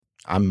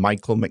I'm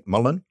Michael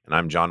McMullen. And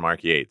I'm John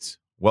Mark Yates.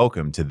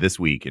 Welcome to This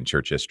Week in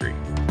Church History.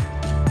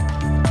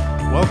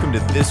 Welcome to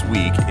This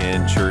Week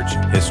in Church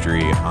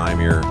History. I'm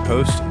your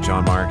host,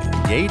 John Mark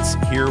Yates,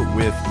 here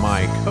with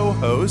my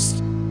co-host,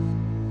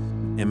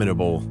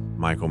 inimitable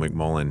Michael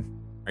McMullen.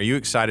 Are you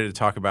excited to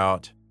talk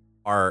about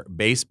our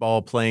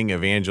baseball-playing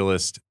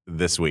evangelist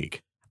this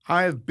week?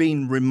 I have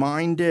been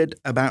reminded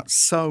about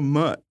so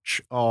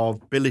much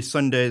of Billy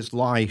Sunday's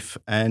life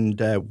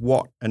and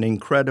what an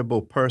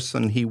incredible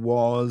person he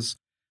was,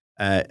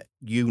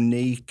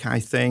 unique, I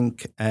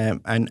think,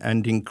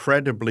 and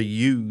incredibly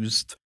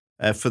used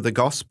for the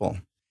gospel.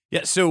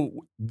 Yeah,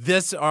 so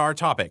this our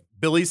topic,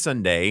 Billy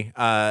Sunday,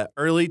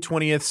 early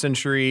 20th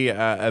century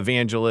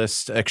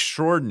evangelist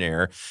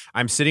extraordinaire.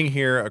 I'm sitting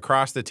here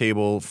across the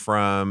table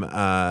from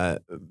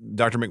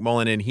Dr.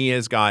 McMullen, and he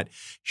has got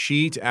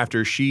sheet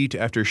after sheet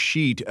after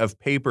sheet of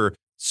paper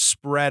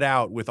spread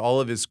out with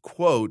all of his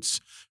quotes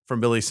from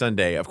Billy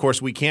Sunday. Of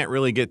course, we can't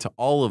really get to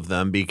all of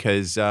them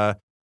because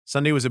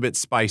Sunday was a bit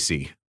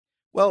spicy.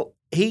 Well,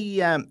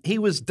 he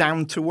was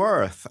down to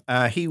earth.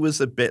 He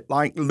was a bit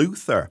like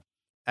Luther.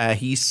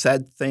 He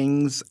said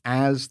things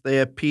as they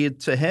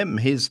appeared to him.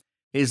 His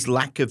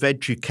lack of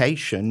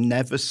education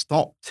never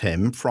stopped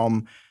him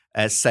from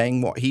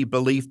saying what he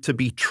believed to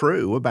be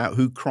true about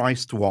who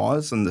Christ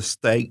was and the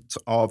state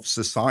of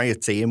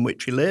society in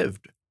which he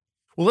lived.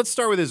 Well, let's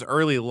start with his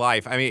early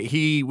life. I mean,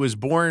 he was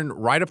born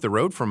right up the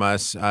road from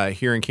us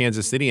here in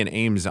Kansas City in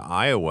Ames,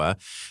 Iowa,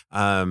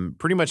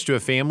 pretty much to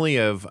a family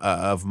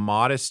of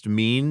modest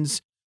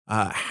means.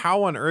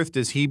 How on earth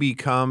does he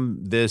become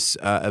this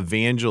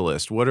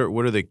evangelist? What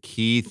are the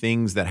key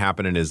things that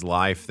happen in his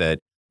life that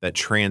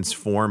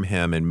transform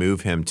him and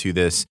move him to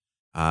this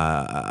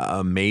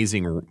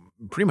amazing,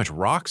 pretty much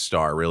rock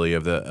star, really,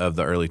 of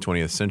the early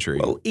 20th century?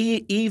 Well,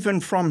 even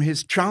from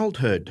his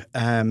childhood,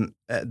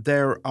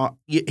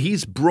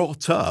 he's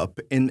brought up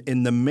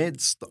in the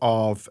midst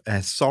of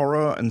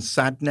sorrow and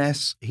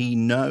sadness. He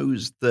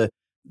knows the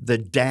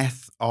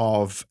death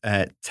of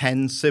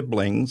 10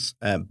 siblings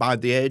by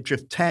the age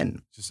of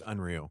 10. Just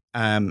unreal.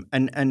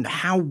 And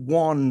how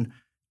one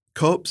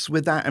copes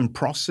with that and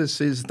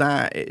processes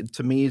that,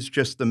 to me, is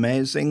just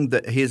amazing.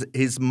 That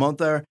his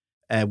mother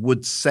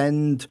would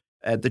send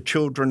the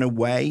children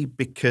away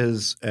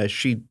because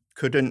she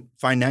couldn't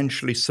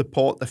financially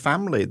support the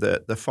family.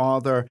 The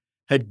father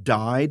had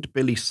died.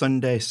 Billy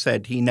Sunday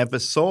said he never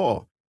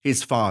saw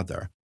his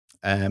father.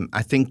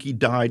 I think he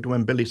died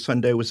when Billy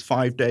Sunday was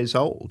 5 days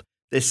old.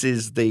 This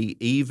is the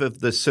eve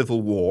of the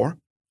Civil War,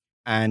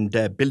 and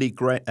Billy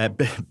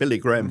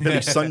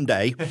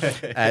Sunday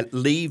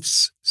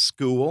leaves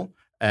school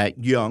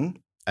young.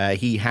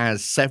 He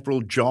has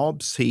several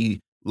jobs.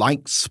 He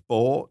likes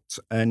sport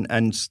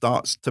and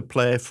starts to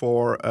play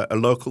for a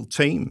local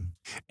team.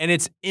 And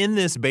it's in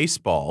this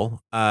baseball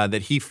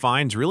that he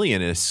finds really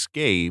an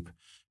escape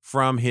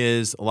from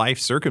his life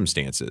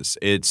circumstances.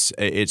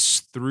 It's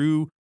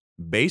through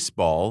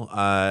baseball.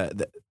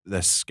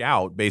 The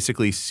scout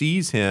basically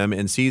sees him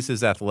and sees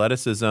his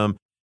athleticism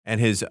and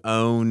his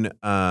own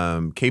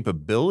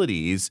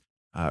capabilities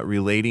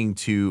relating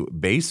to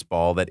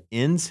baseball that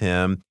ends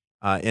him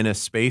in a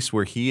space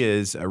where he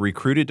is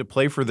recruited to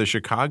play for the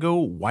Chicago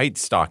White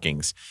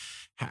Stockings.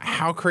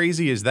 How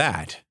crazy is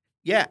that?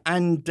 Yeah,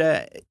 and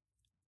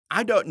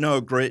I don't know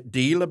a great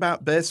deal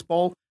about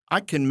baseball.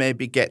 I can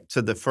maybe get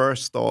to the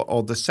first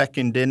or the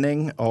second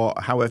inning, or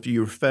however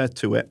you refer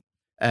to it.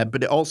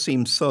 But it all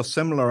seems so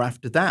similar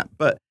after that.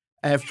 But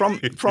from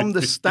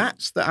the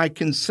stats that I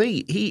can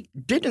see, he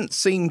didn't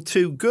seem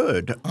too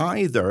good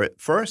either,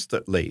 at first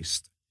at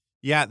least.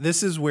 Yeah,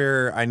 this is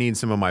where I need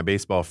some of my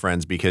baseball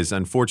friends because,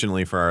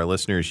 unfortunately for our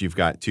listeners, you've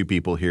got two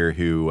people here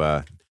who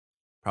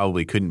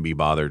probably couldn't be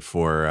bothered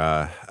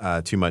for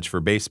too much for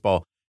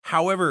baseball.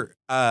 However,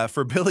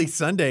 for Billy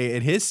Sunday,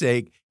 at his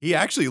sake, he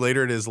actually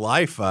later in his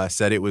life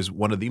said it was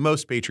one of the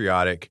most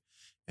patriotic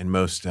and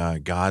most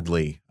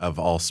godly of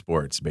all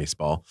sports,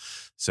 baseball.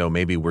 So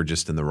maybe we're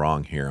just in the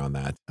wrong here on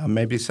that.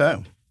 Maybe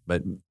so.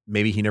 But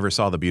maybe he never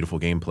saw the beautiful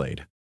game played.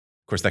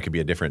 Of course, that could be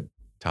a different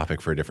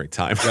topic for a different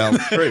time. Well,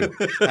 true.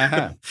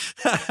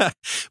 Uh-huh.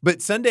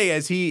 But Sunday,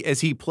 as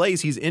he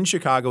plays, he's in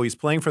Chicago. He's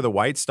playing for the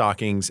White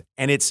Stockings,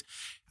 and it's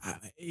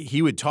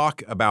he would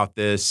talk about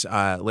this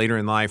later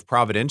in life,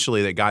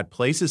 providentially, that God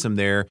places him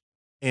there.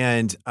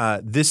 And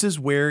this is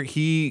where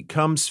he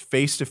comes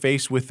face to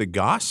face with the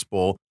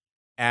gospel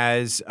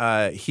as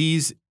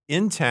he's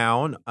in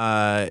town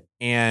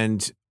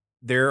and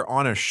they're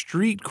on a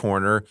street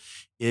corner.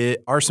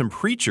 It are some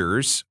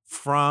preachers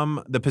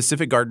from the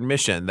Pacific Garden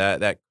Mission,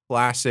 that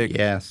classic,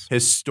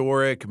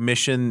 historic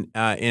mission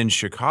in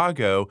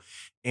Chicago.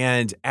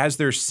 And as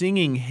they're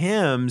singing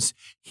hymns,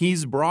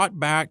 he's brought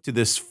back to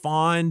this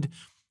fond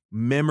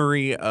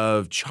memory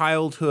of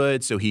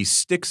childhood. So he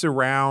sticks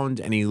around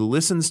and he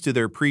listens to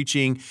their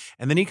preaching.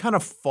 And then he kind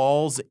of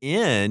falls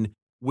in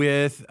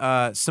with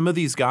some of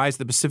these guys,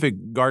 the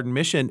Pacific Garden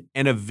Mission.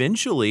 And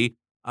eventually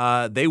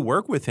they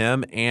work with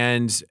him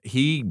and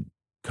he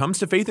comes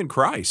to faith in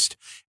Christ.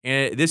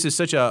 And this is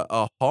such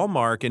a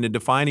hallmark and a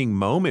defining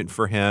moment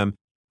for him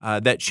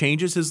that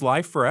changes his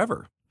life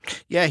forever.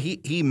 Yeah,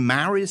 he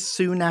marries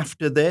soon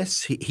after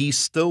this. He's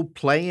still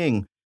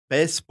playing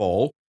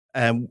baseball.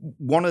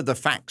 One of the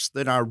facts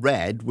that I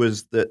read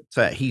was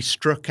that he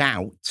struck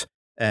out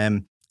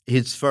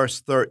his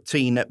first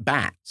 13 at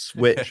bats,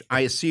 which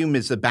I assume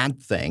is a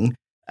bad thing.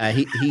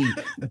 He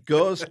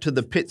goes to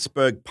the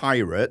Pittsburgh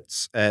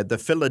Pirates, the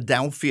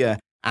Philadelphia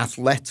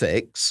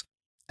Athletics,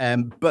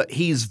 but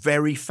he's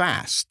very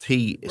fast.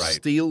 He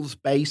steals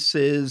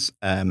bases.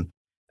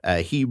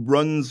 He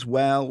runs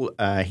well.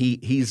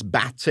 He's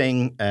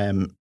batting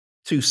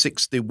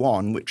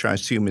 .261, which I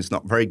assume is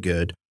not very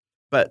good.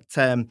 But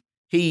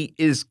he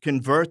is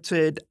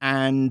converted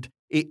and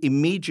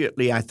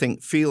immediately, I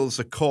think, feels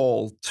a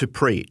call to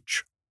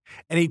preach.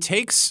 And he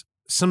takes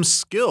some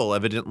skill,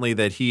 evidently,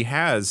 that he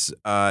has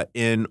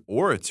in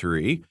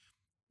oratory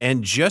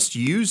and just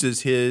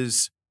uses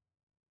his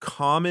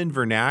common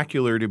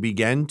vernacular to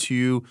begin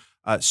to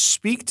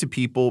speak to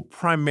people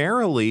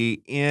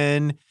primarily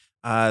in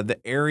the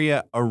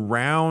area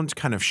around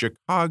kind of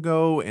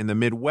Chicago and the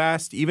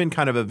Midwest, even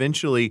kind of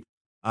eventually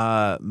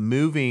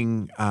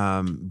moving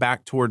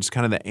back towards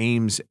kind of the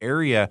Ames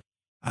area.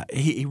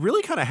 He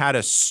really kind of had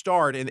a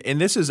start,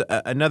 and this is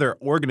another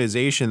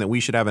organization that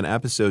we should have an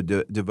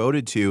episode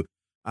devoted to.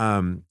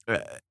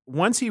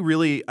 Once he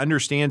really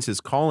understands his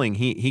calling,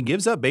 he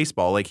gives up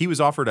baseball. Like, he was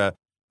offered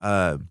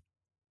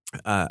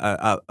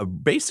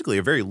basically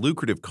a very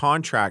lucrative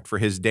contract for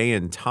his day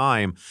and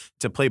time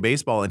to play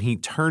baseball, and he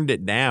turned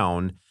it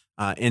down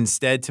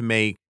instead to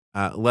make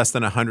less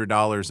than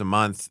 $100 a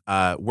month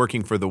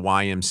working for the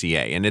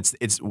YMCA. And it's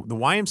the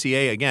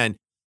YMCA again.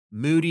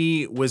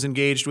 Moody was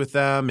engaged with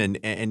them,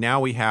 and now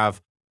we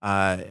have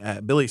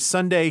Billy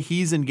Sunday.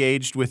 He's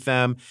engaged with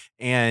them,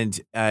 and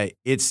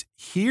it's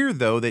here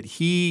though that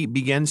he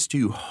begins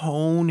to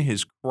hone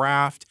his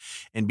craft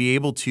and be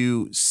able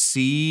to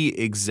see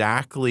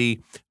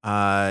exactly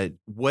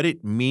what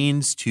it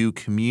means to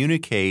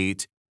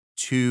communicate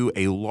to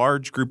a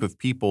large group of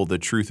people the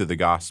truth of the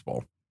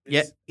gospel.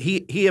 Yeah,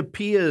 he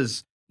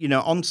appears,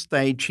 on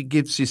stage. He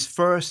gives his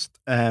first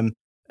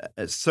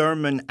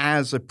sermon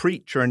as a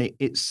preacher, and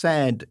it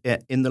said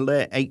in the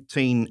late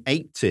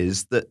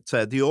 1880s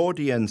that the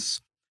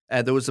audience,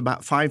 there was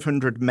about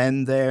 500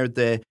 men there.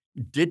 They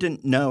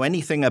didn't know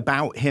anything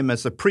about him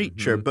as a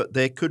preacher, but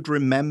they could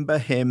remember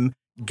him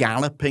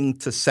galloping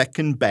to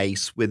second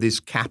base with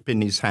his cap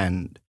in his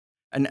hand.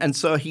 And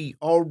so he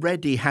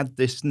already had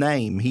this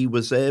name. He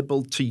was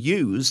able to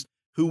use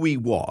who he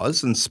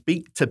was and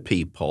speak to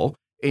people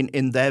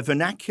in their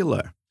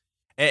vernacular.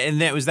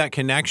 And that was that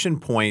connection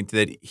point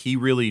that he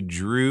really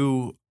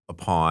drew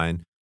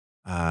upon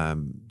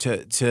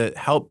to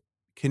help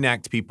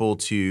connect people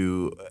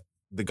to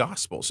the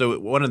gospel. So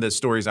one of the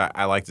stories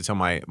I like to tell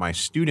my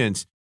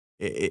students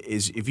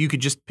is, if you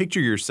could just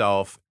picture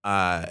yourself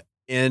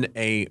in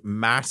a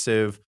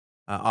massive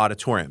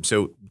auditorium.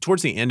 So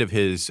towards the end of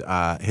his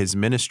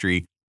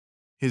ministry,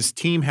 his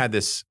team had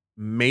this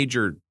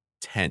major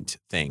tent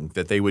thing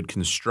that they would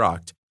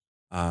construct.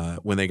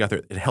 When they got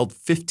there, it held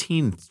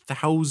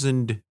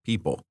 15,000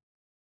 people.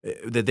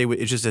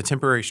 It's just a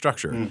temporary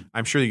structure.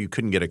 I'm sure you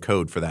couldn't get a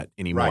code for that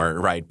anymore,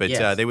 right? But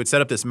yes. They would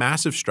set up this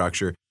massive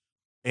structure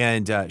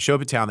and show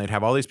up at town. They'd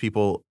have all these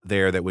people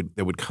there that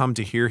would come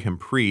to hear him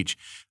preach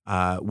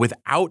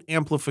without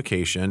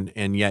amplification,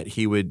 and yet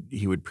he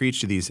would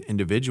preach to these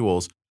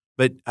individuals.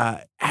 But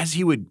as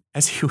he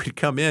would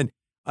come in,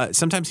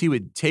 sometimes he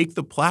would take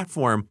the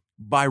platform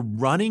by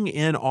running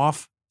in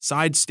off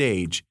side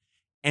stage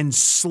and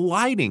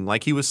sliding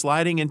like he was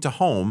sliding into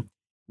home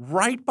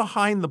right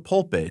behind the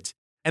pulpit.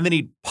 And then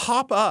he'd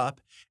pop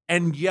up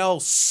and yell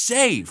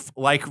 "safe,"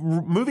 like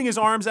moving his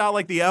arms out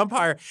like the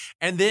umpire.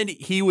 And then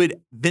he would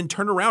then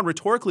turn around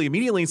rhetorically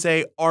immediately and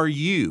say, "Are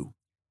you?"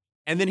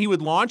 And then he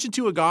would launch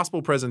into a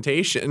gospel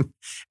presentation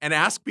and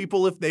ask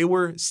people if they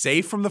were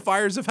safe from the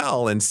fires of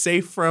hell and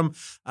safe from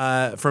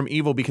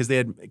evil because they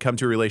had come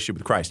to a relationship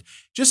with Christ.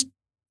 Just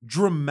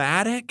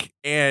dramatic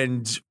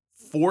and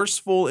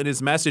forceful in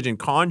his message, and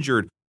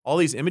conjured all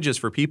these images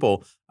for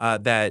people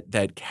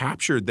that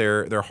captured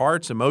their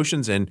hearts,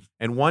 emotions, and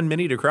won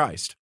many to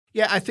Christ.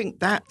 Yeah, I think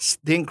that's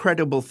the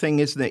incredible thing,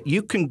 isn't it?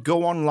 You can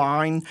go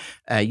online,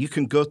 you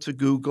can go to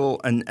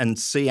Google and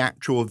see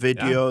actual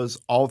videos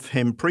of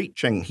him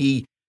preaching.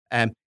 He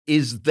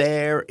is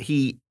there.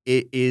 He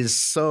is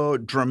so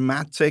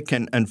dramatic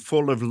and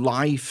full of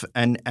life,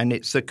 and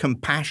it's a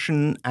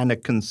compassion and a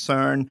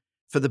concern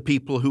for the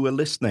people who are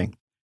listening.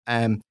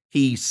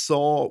 He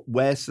saw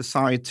where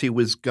society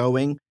was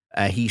going.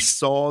 He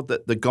saw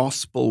that the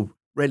gospel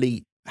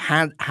really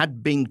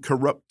had been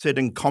corrupted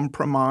and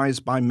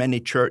compromised by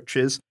many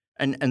churches.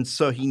 And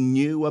so he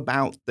knew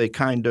about the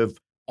kind of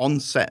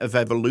onset of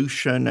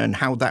evolution and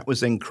how that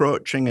was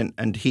encroaching.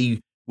 And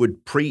he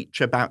would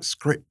preach about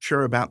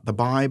Scripture, about the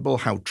Bible,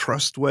 how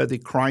trustworthy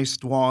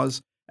Christ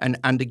was, and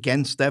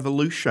against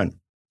evolution.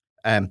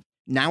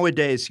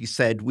 Nowadays, he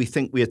said, we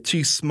think we are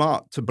too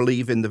smart to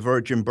believe in the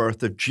virgin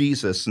birth of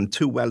Jesus and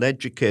too well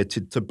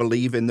educated to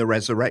believe in the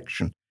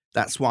resurrection.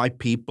 That's why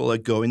people are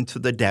going to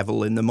the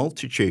devil in the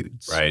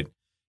multitudes. Right.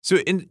 So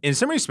in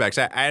some respects,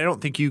 I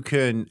don't think you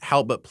can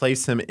help but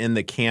place him in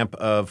the camp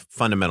of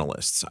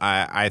fundamentalists.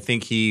 I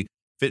think he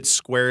fits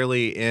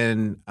squarely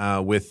in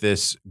with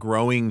this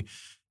growing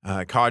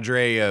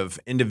cadre of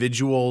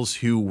individuals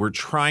who were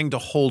trying to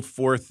hold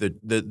forth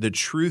the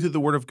truth of the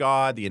Word of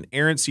God, the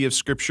inerrancy of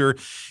Scripture,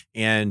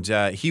 and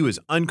he was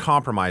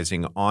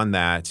uncompromising on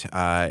that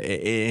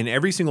in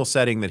every single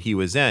setting that he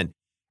was in.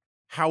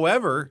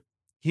 However,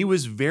 he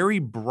was very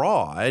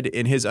broad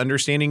in his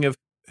understanding of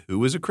who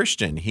was a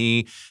Christian.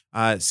 He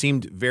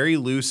seemed very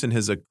loose in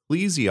his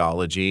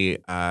ecclesiology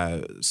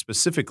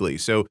specifically.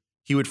 So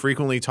he would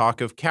frequently talk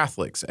of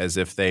Catholics as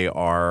if they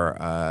were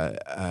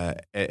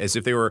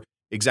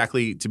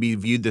exactly to be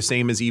viewed the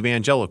same as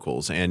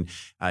evangelicals. And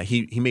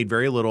he made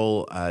very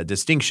little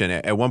distinction.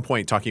 At one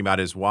point, talking about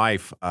his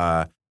wife,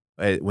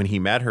 when he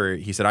met her,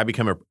 he said, I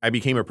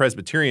became a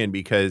Presbyterian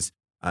because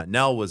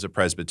Nell was a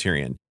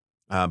Presbyterian.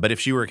 But if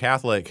she were a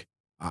Catholic,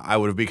 I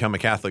would have become a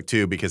Catholic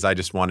too, because I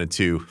just wanted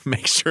to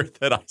make sure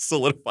that I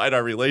solidified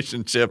our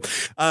relationship.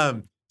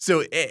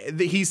 So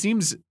he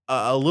seems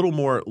a little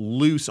more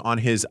loose on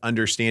his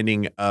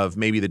understanding of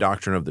maybe the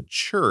doctrine of the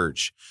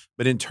church,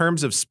 but in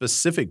terms of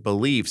specific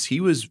beliefs,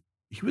 he was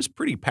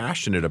pretty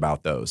passionate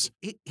about those.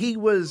 He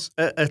was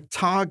a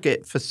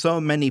target for so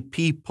many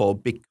people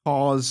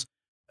because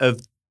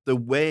of the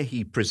way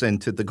he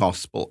presented the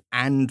gospel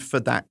and for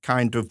that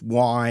kind of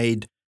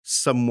wide,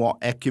 somewhat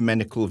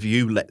ecumenical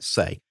view, let's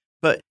say.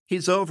 But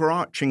his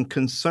overarching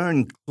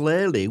concern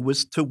clearly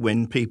was to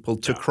win people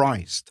to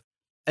Christ.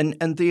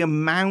 And the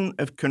amount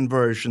of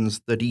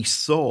conversions that he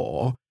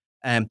saw,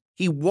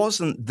 he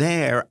wasn't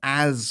there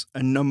as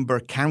a number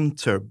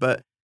counter,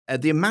 but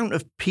the amount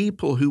of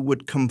people who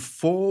would come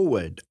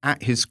forward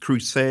at his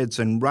crusades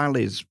and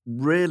rallies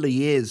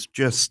really is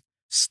just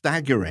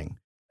staggering.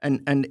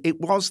 And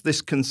it was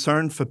this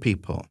concern for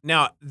people.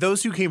 Now,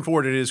 those who came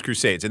forward at his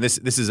crusades, and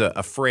this is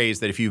a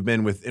phrase that if you've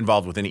been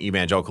involved with any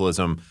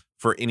evangelicalism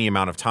for any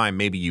amount of time,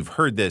 maybe you've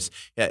heard this,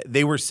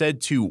 they were said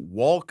to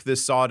walk the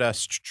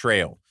sawdust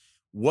trail.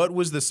 What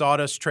was the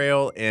sawdust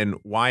trail, and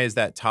why is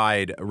that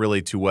tied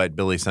really to what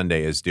Billy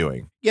Sunday is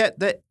doing? Yeah,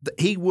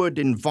 he would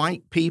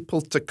invite people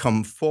to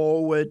come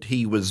forward.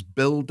 He was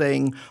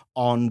building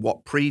on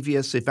what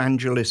previous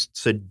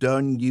evangelists had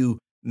done. You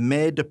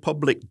made a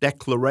public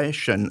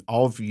declaration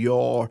of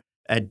your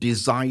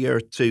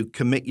desire to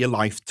commit your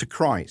life to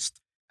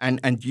Christ.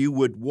 And you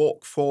would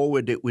walk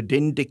forward. It would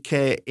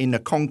indicate in a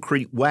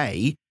concrete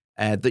way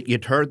that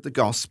you'd heard the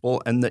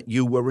gospel and that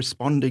you were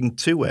responding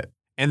to it.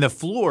 And the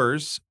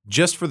floors,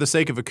 just for the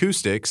sake of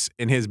acoustics,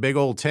 in his big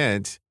old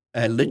tent,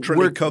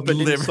 literally covered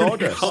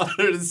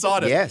in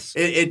sawdust. Yes,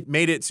 it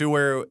made it to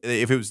where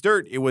if it was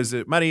dirt, it was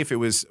muddy. If it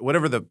was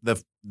whatever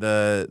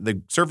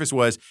the surface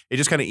was, it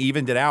just kind of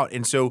evened it out.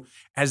 And so,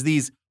 as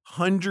these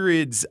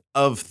hundreds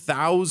of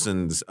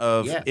thousands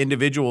of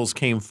individuals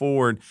came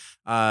forward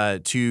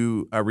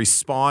to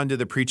respond to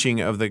the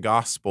preaching of the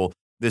gospel,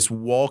 this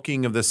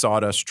walking of the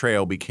sawdust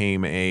trail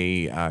became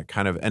a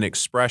kind of an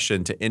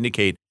expression to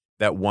indicate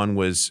that one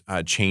was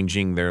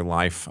changing their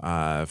life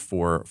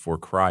for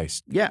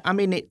Christ. Yeah, I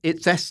mean,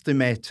 it's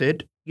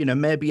estimated,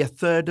 maybe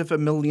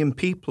 1/3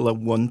 people are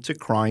won to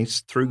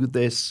Christ through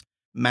this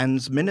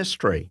man's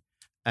ministry.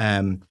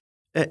 80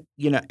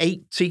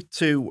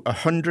 to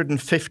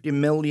 150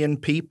 million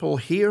people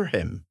hear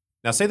him.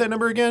 Now say that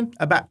number again.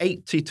 About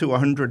 80 to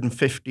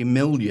 150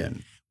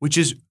 million. Which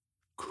is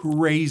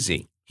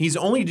crazy. He's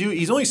only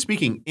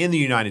speaking in the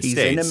United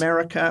States. He's in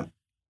America.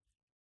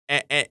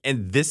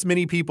 And this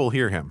many people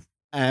hear him.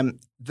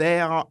 They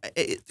are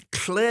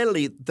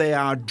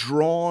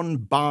drawn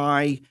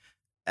by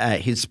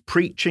his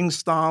preaching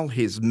style,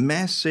 his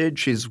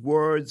message, his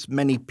words.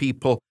 Many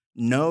people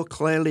know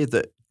clearly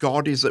that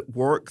God is at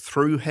work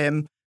through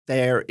him.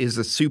 There is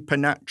a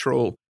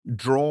supernatural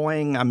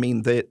drawing. I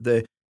mean,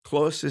 the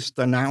closest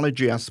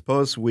analogy, I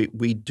suppose,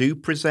 we do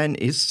present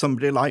is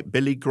somebody like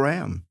Billy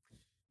Graham.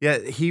 Yeah,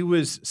 he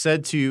was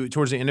said to,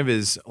 towards the end of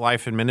his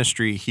life and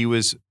ministry, he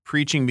was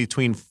preaching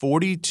between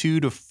 42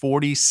 to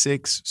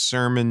 46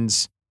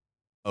 sermons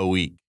a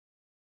week.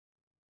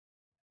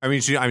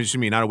 Excuse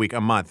me, not a week, a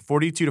month.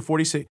 42 to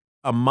 46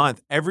 a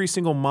month, every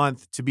single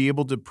month, to be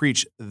able to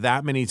preach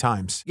that many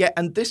times. Yeah,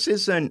 and this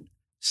isn't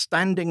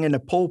standing in a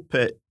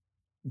pulpit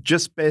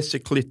just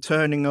basically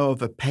turning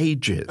over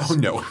pages. Oh,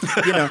 no.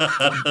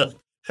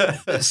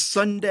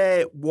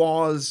 Sunday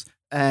was...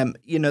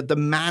 the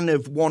man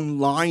of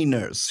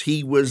one-liners.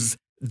 He was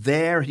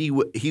there. He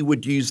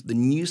would use the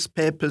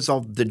newspapers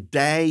of the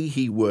day.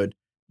 He would,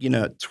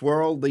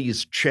 twirl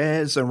these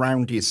chairs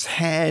around his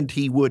head.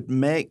 He would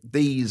make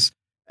these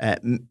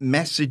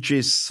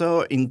messages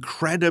so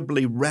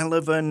incredibly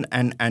relevant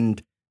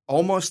and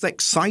almost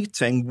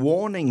exciting,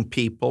 warning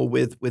people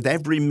with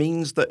every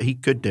means that he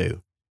could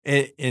do.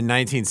 In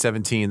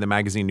 1917, the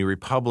magazine New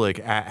Republic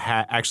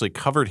actually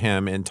covered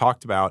him and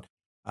talked about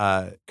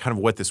kind of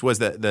what this was.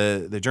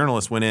 The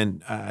journalist went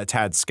in a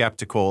tad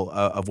skeptical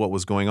of what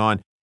was going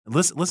on.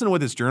 Listen to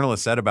what this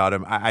journalist said about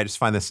him. I just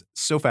find this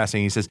so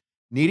fascinating. He says,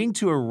 needing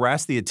to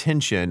arrest the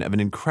attention of an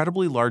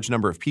incredibly large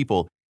number of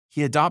people,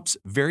 he adopts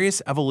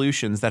various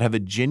evolutions that have a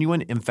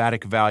genuine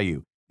emphatic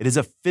value. It is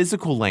a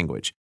physical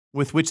language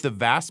with which the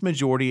vast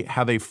majority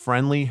have a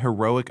friendly,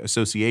 heroic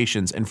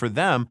associations, and for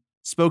them,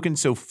 spoken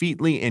so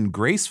featly and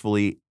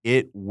gracefully,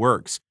 it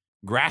works.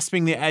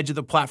 Grasping the edge of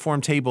the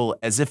platform table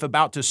as if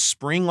about to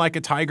spring like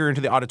a tiger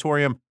into the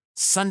auditorium,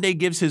 Sunday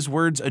gives his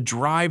words a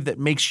drive that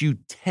makes you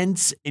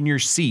tense in your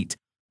seat.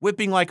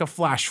 Whipping like a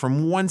flash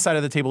from one side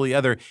of the table to the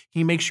other,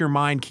 he makes your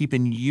mind keep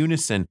in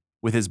unison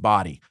with his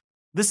body.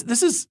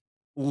 This is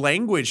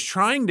language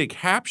trying to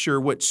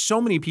capture what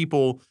so many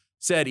people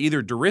said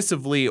either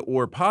derisively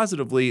or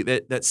positively,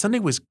 that Sunday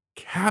was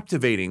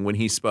captivating when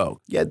he spoke.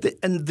 Yeah,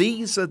 and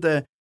these are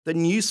the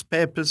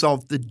newspapers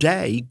of the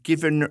day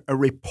giving a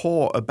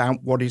report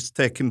about what is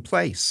taking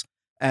place.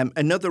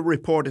 Another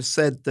reporter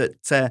said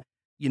that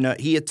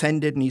he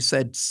attended and he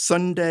said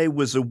Sunday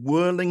was a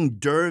whirling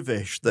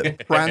dervish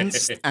that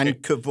pranced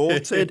and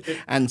cavorted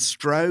and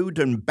strode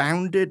and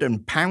bounded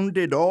and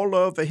pounded all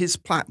over his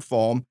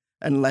platform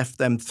and left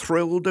them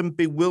thrilled and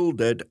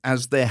bewildered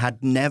as they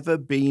had never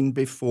been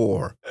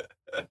before.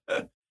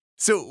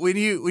 So when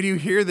you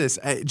hear this,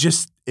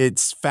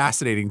 it's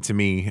fascinating to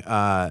me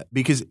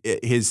because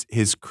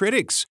his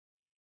critics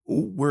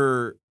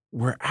were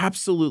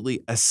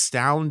absolutely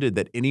astounded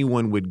that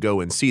anyone would go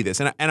and see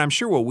this, and I'm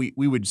sure what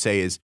we would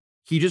say is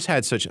he just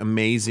had such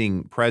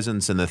amazing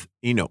presence in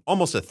the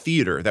almost a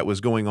theater that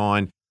was going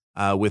on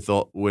with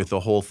the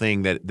whole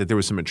thing that there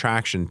was some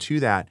attraction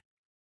to that.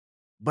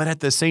 But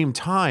at the same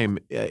time,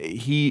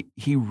 he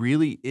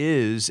really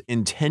is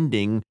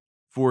intending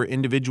for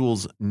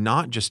individuals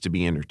not just to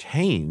be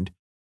entertained,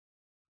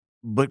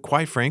 but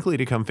quite frankly,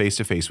 to come face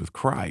to face with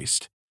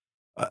Christ.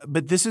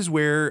 But this is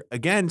where,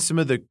 again, some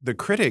of the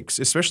critics,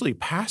 especially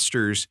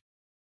pastors,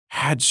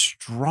 had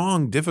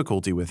strong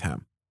difficulty with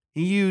him.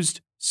 He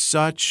used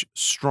such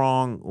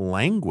strong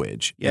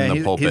language in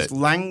the pulpit. His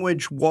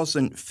language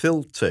wasn't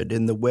filtered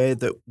in the way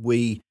that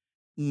we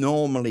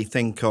normally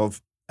think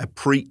of a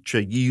preacher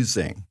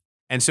using.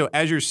 And so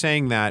as you're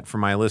saying that, for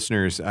my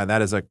listeners,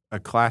 that is a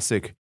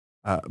classic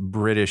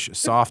British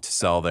soft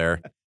sell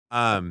there.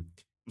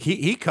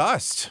 He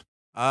cussed.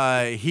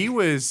 He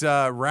was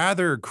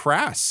rather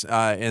crass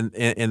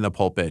in the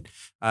pulpit.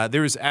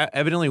 There was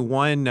evidently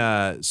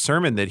one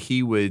sermon that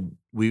he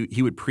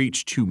would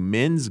preach to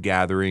men's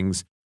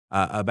gatherings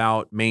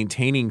about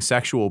maintaining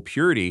sexual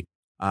purity,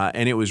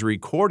 and it was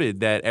recorded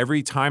that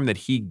every time that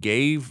he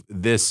gave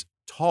this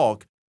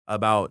talk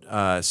about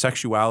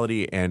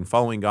sexuality and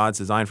following God's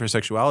design for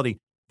sexuality,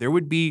 there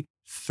would be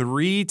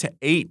 3 to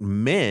 8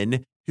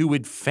 men who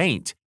would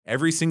faint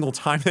every single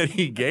time that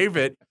he gave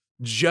it,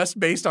 just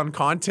based on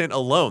content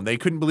alone. They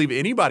couldn't believe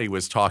anybody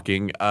was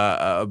talking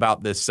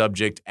about this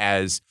subject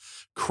as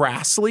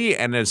crassly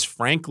and as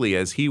frankly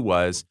as he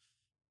was.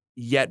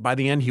 Yet by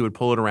the end, he would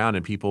pull it around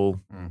and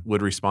people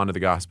would respond to the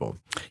gospel.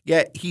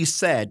 Yeah, he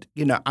said,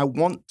 I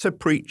want to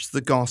preach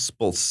the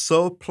gospel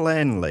so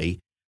plainly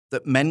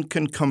that men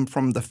can come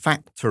from the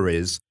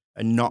factories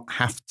and not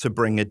have to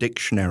bring a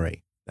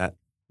dictionary.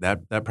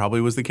 That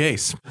probably was the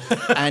case.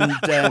 And,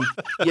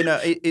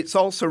 it's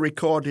also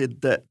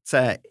recorded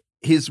that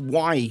his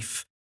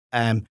wife,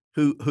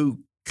 who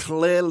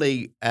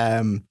clearly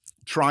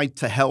tried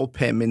to help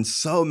him in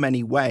so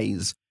many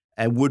ways,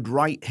 would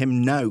write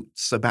him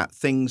notes about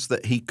things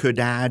that he could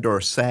add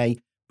or say,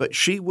 but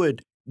she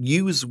would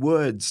use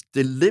words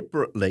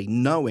deliberately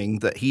knowing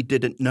that he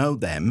didn't know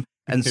them,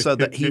 and so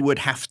that he would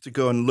have to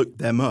go and look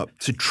them up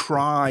to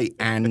try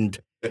and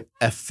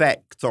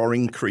affect or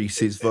increase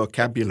his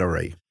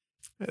vocabulary.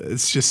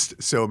 It's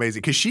just so amazing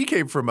because she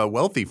came from a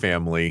wealthy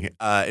family.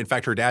 In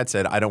fact, her dad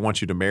said, "I don't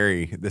want you to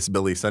marry this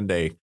Billy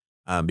Sunday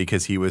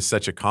because he was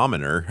such a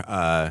commoner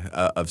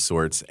of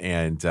sorts."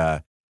 And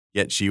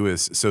yet she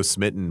was so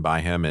smitten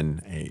by him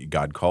and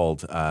God called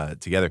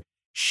together.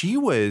 She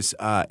was,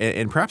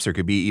 and perhaps there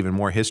could be even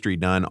more history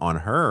done on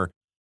her.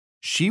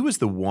 She was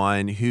the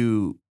one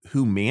who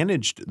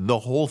managed the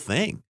whole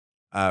thing,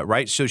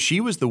 right? So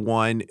she was the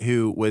one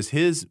who was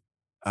his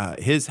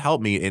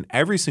helpmeet in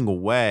every single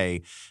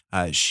way.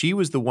 She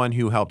was the one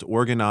who helped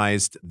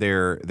organize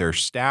their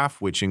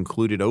staff, which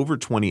included over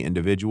 20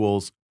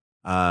 individuals,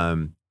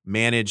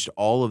 managed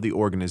all of the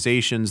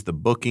organizations, the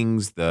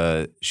bookings,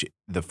 the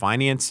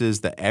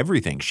finances, the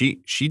everything.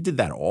 She did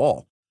that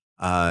all,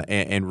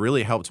 and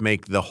really helped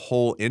make the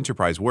whole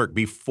enterprise work.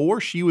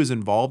 Before she was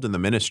involved in the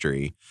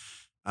ministry,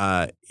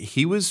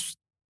 he was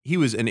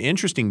an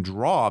interesting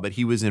draw, but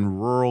he was in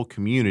rural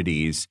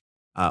communities.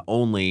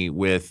 Only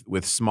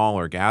with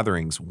smaller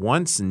gatherings.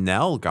 Once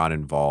Nell got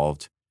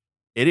involved,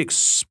 it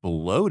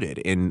exploded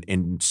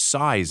in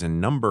size and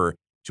number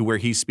to where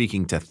he's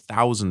speaking to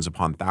thousands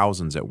upon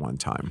thousands at one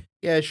time.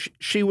 Yeah,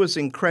 she was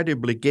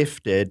incredibly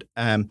gifted.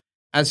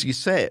 As you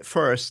say, at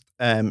first,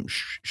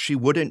 she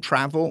wouldn't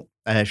travel.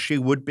 She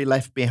would be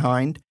left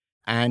behind.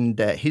 And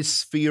his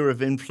sphere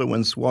of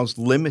influence was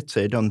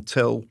limited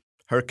until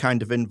her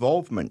kind of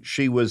involvement.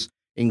 She was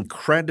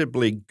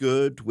incredibly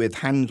good with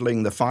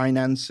handling the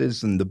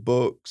finances and the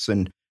books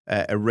and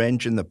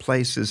arranging the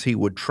places he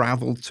would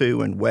travel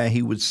to and where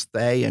he would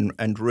stay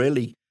and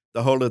really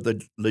the whole of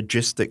the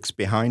logistics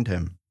behind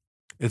him.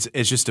 It's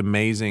just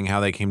amazing how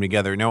they came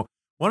together. Now,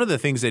 one of the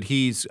things that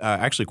he's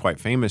actually quite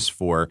famous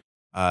for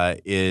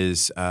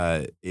is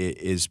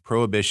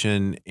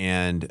prohibition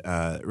and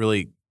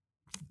really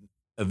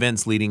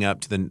events leading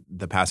up to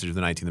the passage of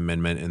the 19th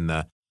Amendment and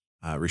the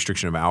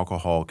restriction of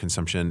alcohol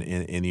consumption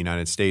in the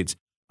United States.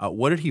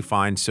 What did he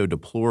find so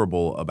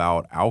deplorable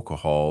about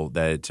alcohol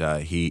that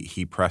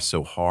he pressed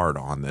so hard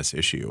on this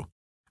issue?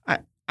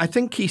 I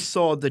think he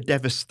saw the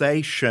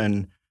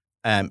devastation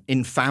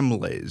in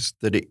families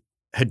that it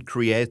had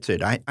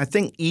created. I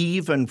think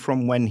even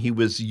from when he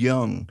was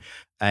young,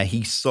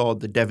 he saw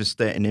the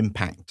devastating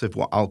impact of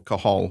what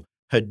alcohol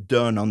had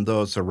done on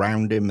those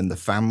around him and the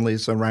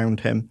families around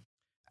him.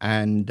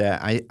 And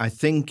I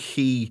think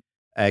he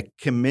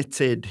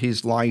committed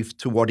his life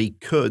to what he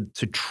could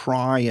to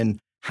try and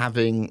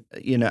having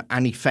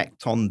an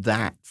effect on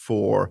that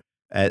for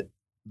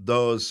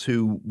those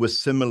who were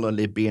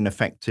similarly being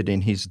affected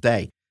in his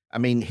day. I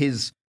mean,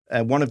 his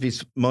one of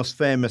his most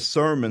famous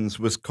sermons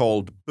was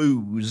called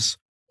 "Booze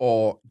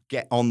or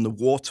Get on the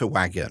Water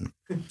Wagon,"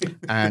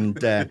 and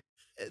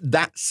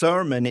that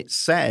sermon, it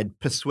said,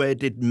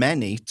 persuaded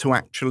many to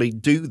actually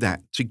do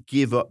that, to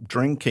give up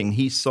drinking.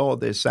 He saw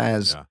this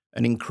as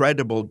an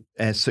incredible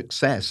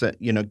success,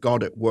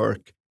 God at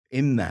work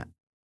in that.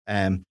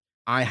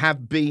 I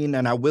have been,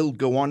 and I will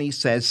go on, he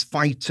says,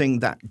 fighting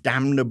that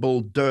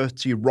damnable,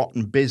 dirty,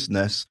 rotten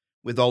business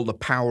with all the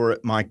power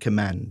at my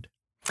command.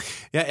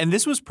 Yeah, and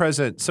this was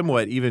present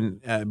somewhat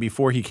even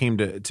before he came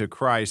to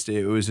Christ.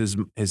 It was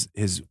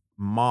his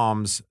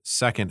mom's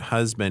second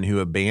husband who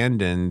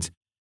abandoned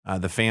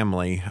the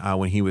family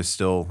when he was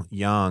still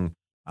young,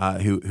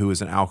 who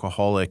was an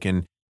alcoholic,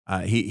 and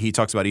he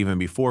talks about even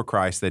before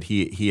Christ that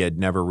he had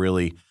never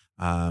really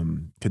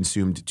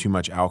consumed too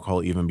much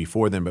alcohol even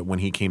before then. But when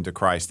he came to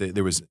Christ,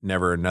 there was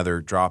never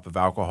another drop of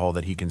alcohol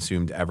that he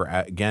consumed ever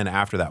again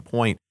after that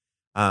point.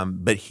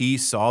 But he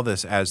saw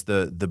this as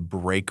the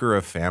breaker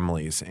of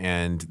families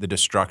and the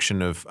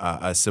destruction of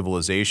a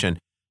civilization.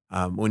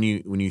 When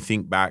you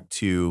think back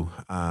to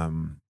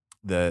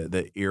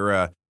the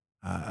era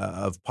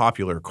of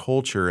popular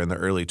culture in the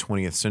early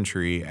 20th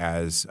century,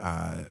 as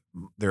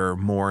there are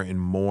more and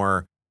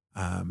more,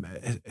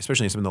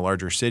 especially in some of the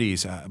larger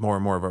cities, more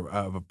and more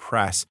of a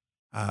press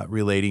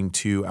relating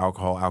to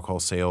alcohol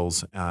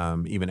sales,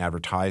 even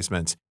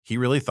advertisements. He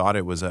really thought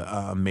it was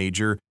a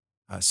major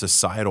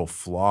societal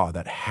flaw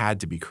that had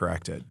to be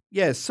corrected.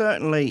 Yeah,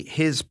 certainly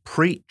his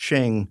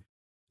preaching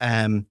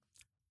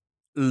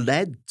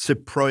led to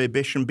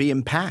prohibition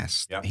being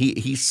passed. Yeah.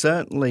 He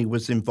certainly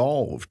was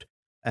involved.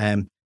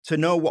 To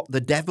know what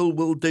the devil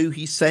will do,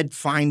 he said,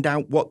 find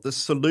out what the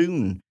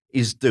saloon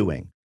is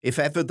doing. If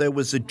ever there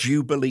was a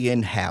jubilee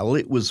in hell,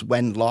 it was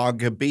when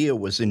lager beer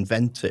was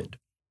invented.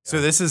 So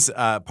this is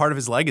part of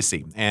his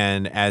legacy.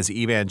 And as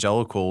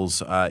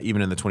evangelicals,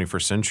 even in the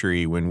 21st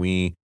century, when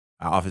we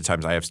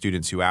oftentimes I have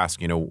students who ask,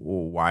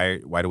 why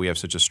do we have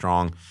such a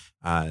strong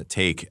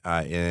take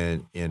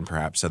in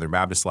perhaps Southern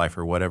Baptist life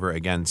or whatever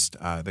against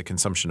the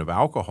consumption of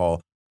alcohol?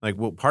 Like,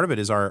 well, part of it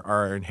is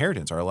our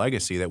inheritance, our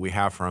legacy that we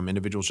have from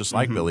individuals just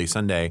like Billy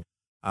Sunday,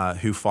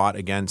 who fought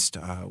against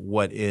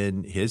what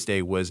in his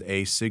day was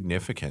a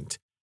significant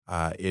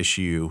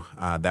issue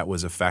that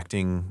was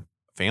affecting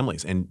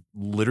families and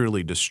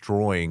literally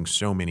destroying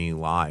so many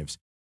lives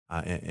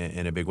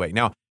in a big way.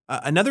 Now,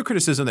 another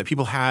criticism that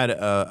people had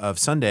of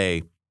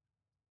Sunday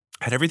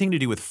had everything to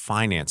do with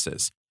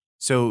finances.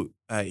 So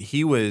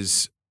he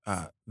was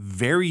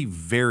very,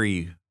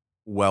 very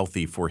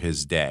wealthy for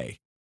his day.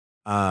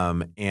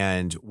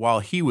 And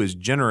while he was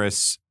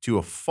generous to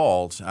a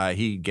fault,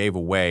 he gave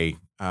away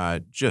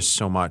just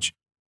so much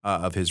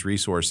of his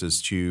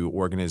resources to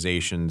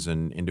organizations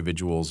and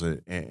individuals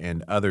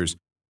and others.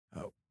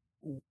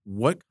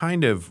 What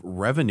kind of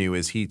revenue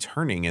is he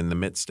turning in the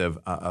midst of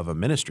a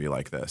ministry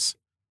like this?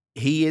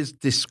 He is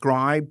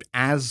described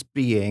as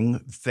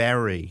being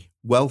very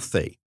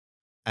wealthy.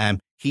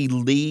 He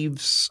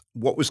leaves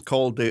what was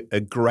called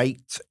a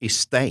great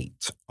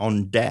estate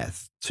on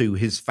death to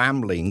his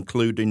family,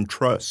 including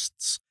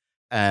trusts.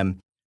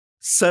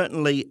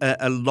 Certainly,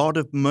 a lot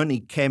of money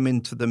came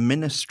into the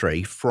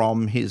ministry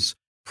from his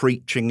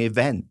preaching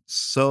events.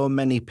 So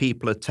many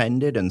people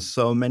attended and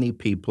so many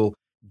people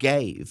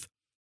gave.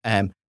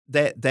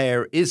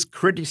 There is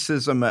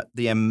criticism at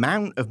the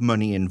amount of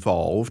money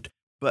involved,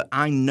 but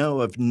I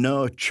know of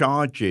no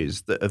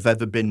charges that have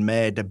ever been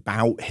made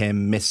about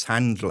him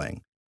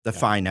mishandling the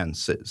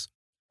finances.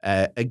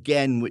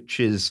 Again,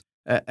 which is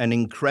an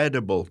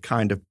incredible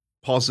kind of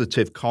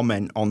positive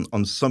comment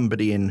on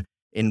somebody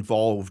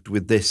involved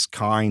with this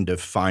kind of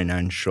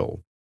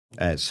financial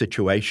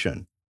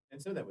situation.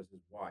 And so that was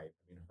his wife.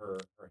 I mean, her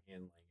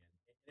handling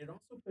it. And it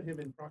also put him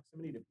in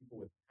proximity to people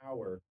with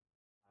power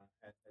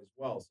as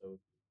well. So he was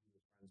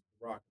friends with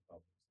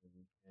Rockefellers and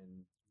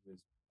he was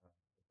a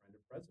friend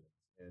of presidents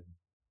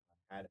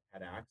and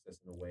had access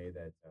in a way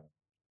that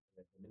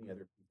many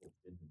other people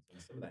didn't.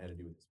 And some of that had to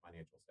do with his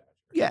financial stature.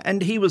 Yeah,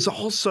 and he was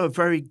also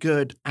very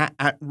good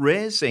at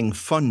raising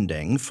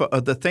funding for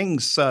other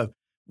things. So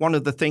one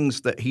of the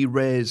things that he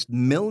raised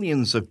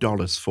millions of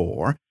dollars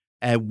for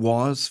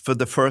was for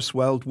the First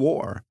World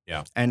War.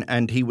 Yeah.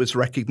 And he was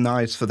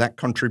recognized for that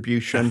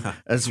contribution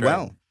as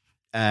well.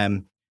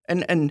 Right.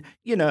 And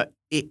you know,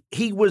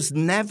 he was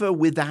never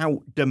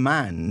without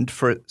demand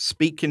for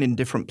speaking in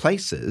different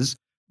places.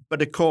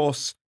 But of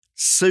course,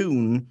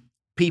 soon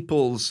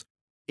people's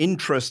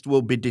interest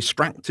will be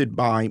distracted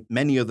by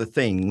many other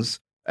things.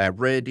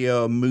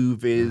 Radio,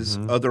 movies,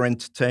 other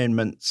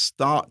entertainment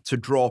start to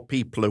draw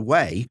people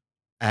away.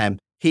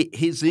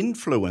 His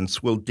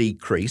influence will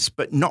decrease,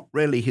 but not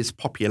really his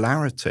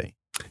popularity.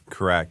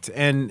 Correct.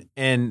 And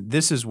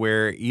this is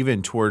where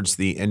even towards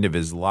the end of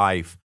his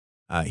life,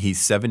 he's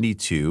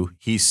 72.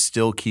 He's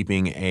still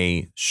keeping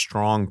a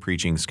strong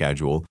preaching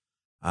schedule.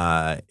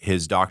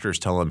 His doctors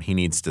tell him he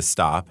needs to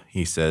stop.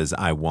 He says,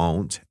 I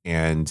won't.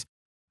 And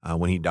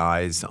when he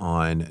dies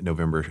on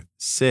November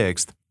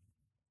 6th,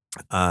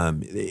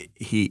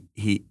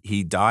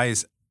 he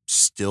dies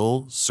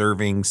still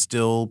serving,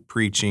 still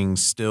preaching,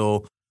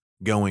 still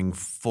going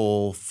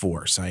full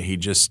force. He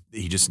just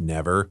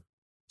never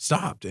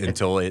stopped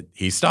until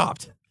he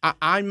stopped.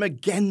 I'm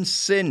against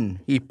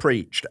sin, he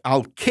preached.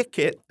 I'll kick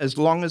it as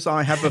long as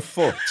I have a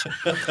foot.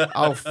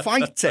 I'll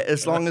fight it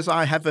as long as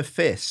I have a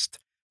fist.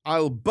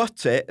 I'll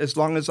butt it as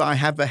long as I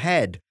have a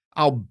head.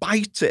 I'll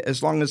bite it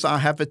as long as I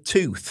have a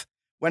tooth.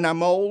 When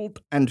I'm old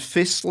and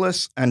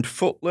fistless and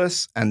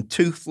footless and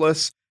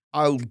toothless,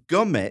 I'll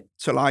gum it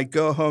till I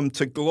go home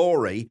to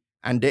glory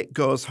and it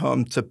goes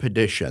home to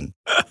perdition.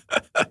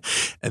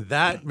 And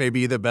that may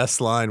be the best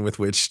line with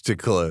which to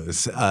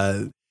close.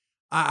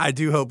 I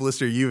do hope,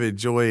 listener, you've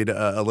enjoyed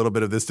a little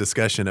bit of this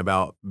discussion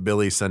about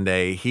Billy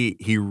Sunday.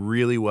 He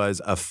really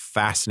was a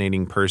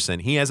fascinating person.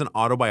 He has an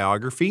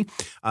autobiography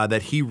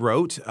that he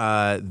wrote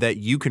that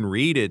you can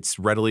read. It's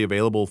readily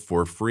available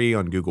for free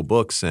on Google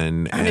Books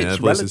and it's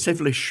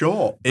relatively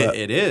short.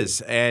 It is,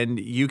 and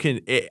you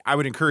can. I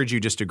would encourage you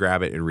just to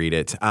grab it and read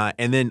it,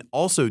 and then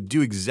also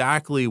do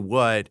exactly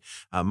what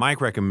Mike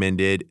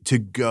recommended: to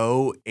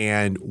go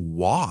and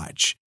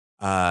watch.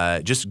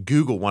 Just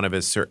Google one of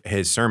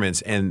his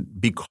sermons, and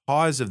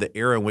because of the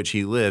era in which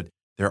he lived,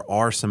 there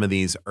are some of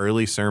these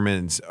later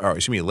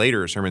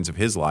sermons of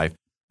his life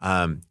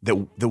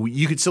that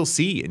you could still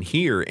see and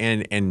hear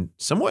and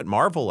somewhat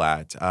marvel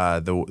at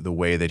the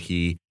way that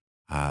he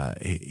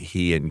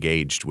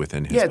engaged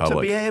within his public.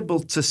 To be able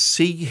to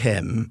see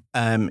him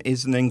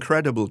is an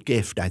incredible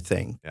gift, I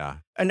think. Yeah,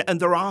 and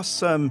there are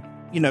some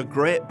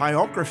great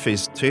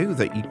biographies too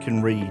that you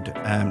can read.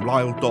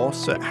 Lyle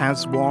Dorset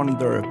has one.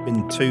 There have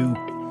been two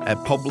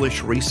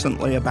published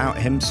recently about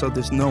him, so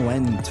there's no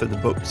end to the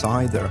books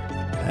either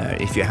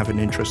if you have an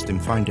interest in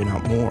finding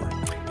out more.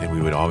 And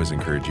we would always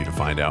encourage you to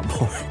find out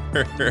more.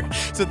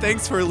 So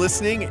thanks for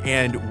listening,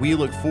 and we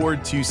look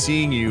forward to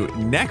seeing you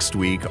next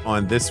week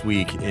on This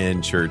Week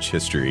in Church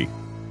History.